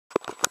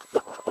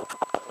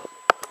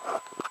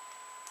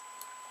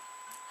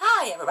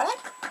we're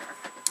back.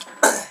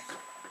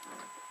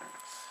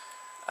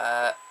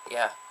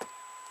 Yeah.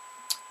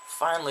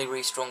 Finally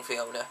restrung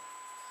Fiona.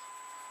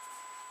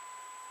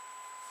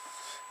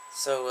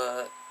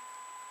 So,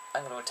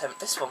 I'm going to attempt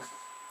this one.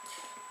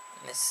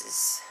 And this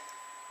is...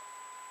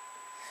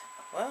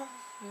 well,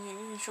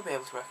 you should be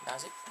able to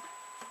recognise it.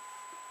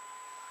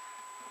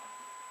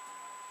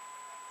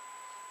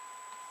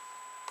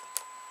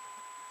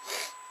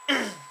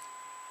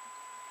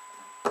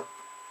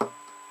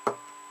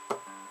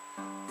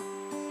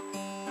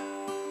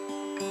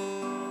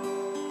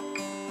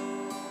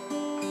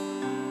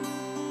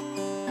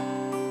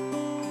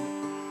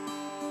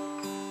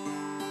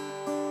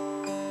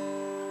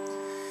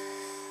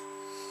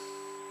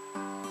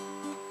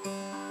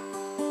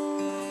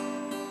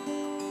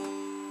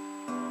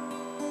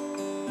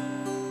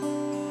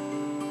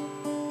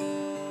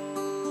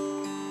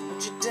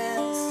 Would you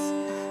dance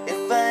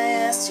if I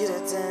asked you to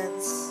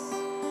dance?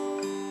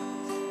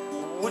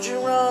 Would you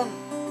run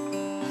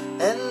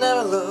and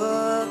never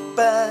look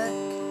back?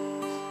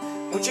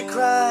 Would you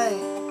cry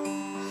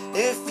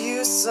if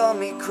you saw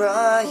me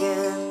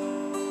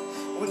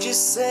crying? Would you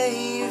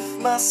save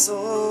my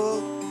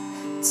soul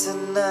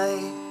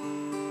tonight?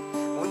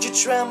 Would you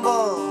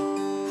tremble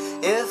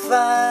if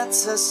I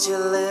touched your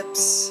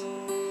lips?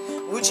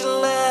 Would you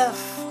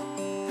laugh?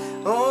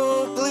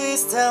 Oh,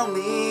 please tell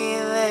me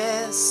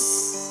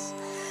this.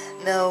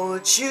 Now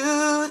would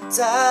you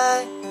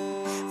die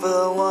for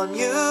the one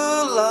you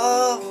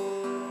love?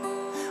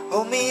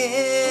 Hold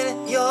me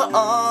in your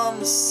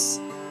arms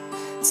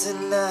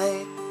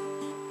tonight.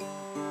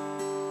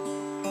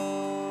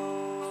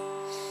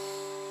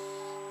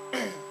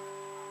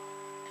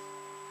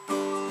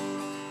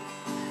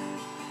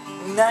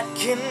 And I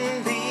can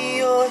be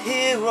your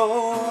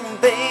hero,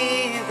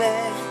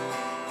 baby.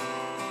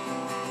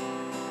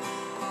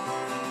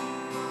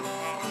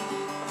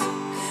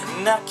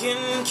 And I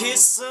can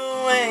kiss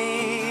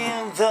away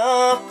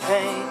the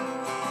pain.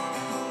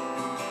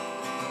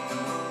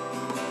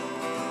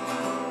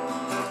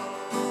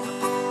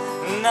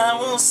 And I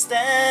will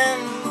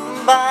stand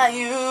by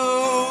you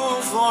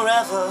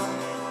forever.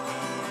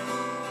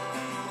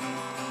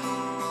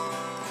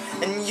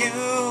 And you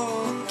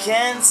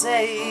can't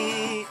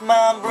take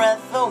my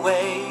breath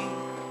away.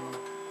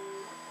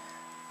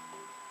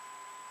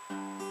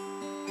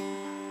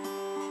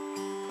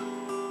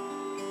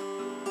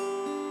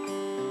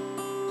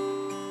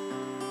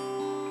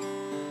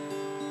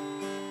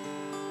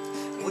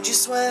 Would you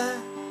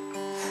swear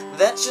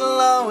that you'll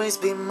always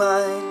be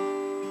mine?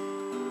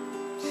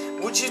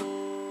 Would you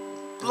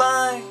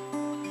lie?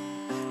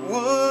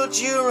 Would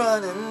you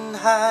run and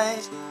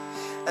hide?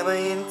 Am I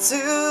in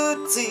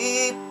too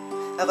deep?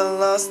 Have I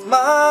lost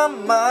my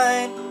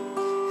mind?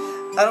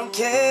 I don't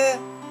care,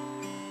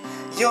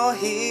 you're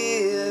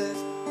here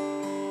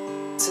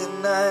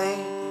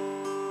tonight.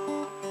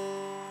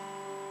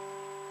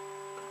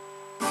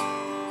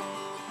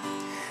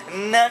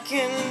 And I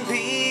can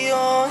be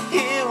your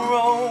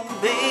hero,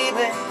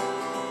 baby.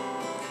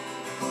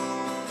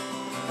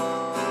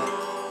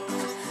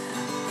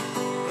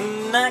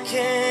 And I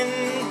can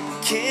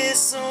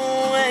kiss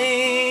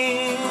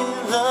away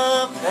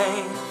the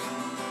pain.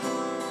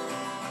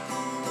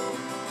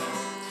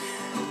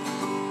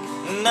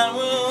 And I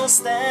will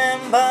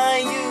stand by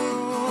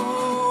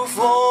you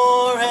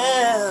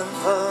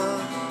forever.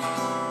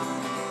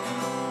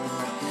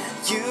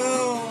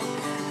 You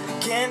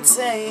can't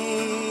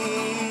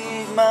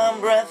take my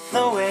breath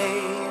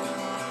away.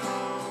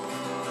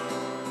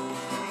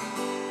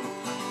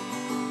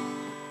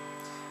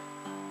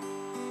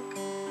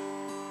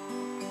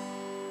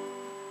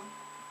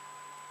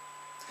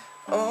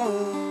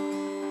 Oh,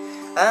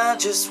 I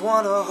just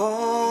wanna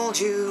hold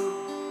you.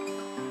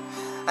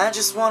 I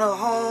just wanna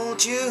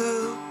hold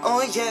you.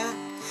 Oh yeah.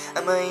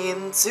 Am I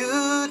in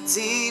too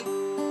deep?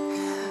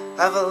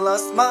 Have I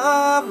lost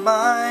my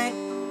mind?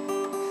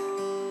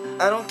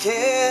 I don't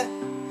care,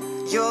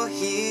 you're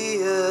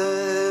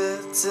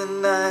here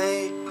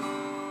tonight.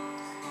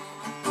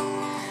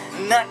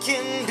 And I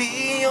can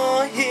be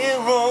your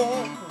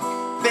hero,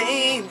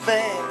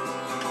 baby.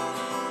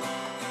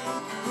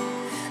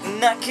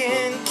 And I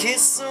can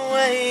kiss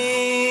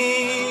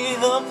away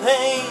the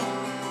pain.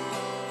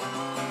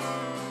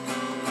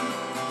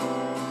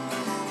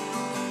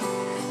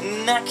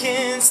 And I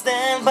can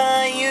stand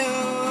by you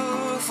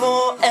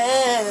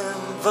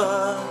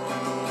forever.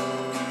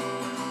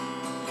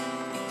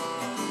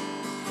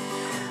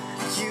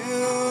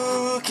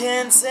 You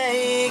can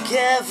take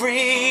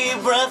every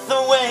breath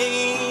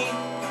away.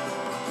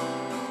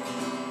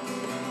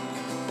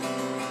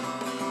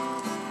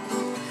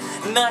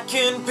 And I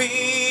can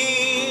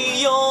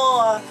be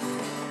your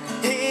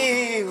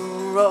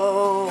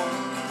hero.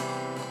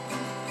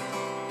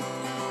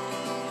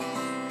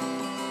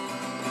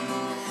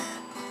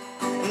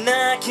 And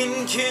I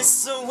can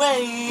kiss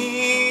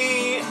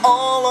away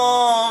all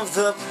of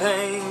the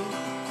pain.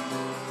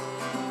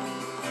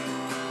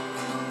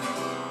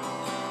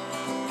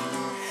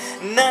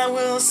 And I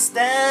will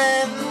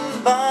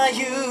stand by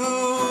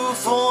you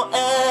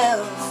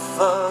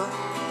forever.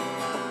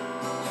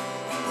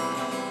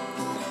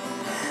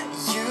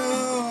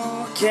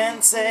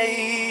 can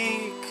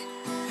take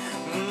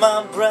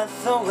my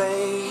breath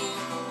away.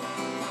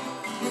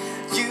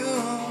 You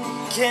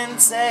can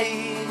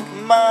take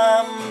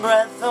my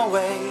breath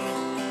away,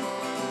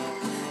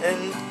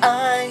 and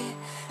I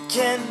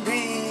can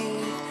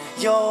be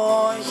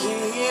your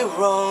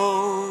hero.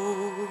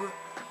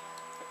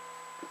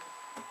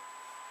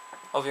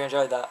 Hope you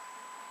enjoyed that.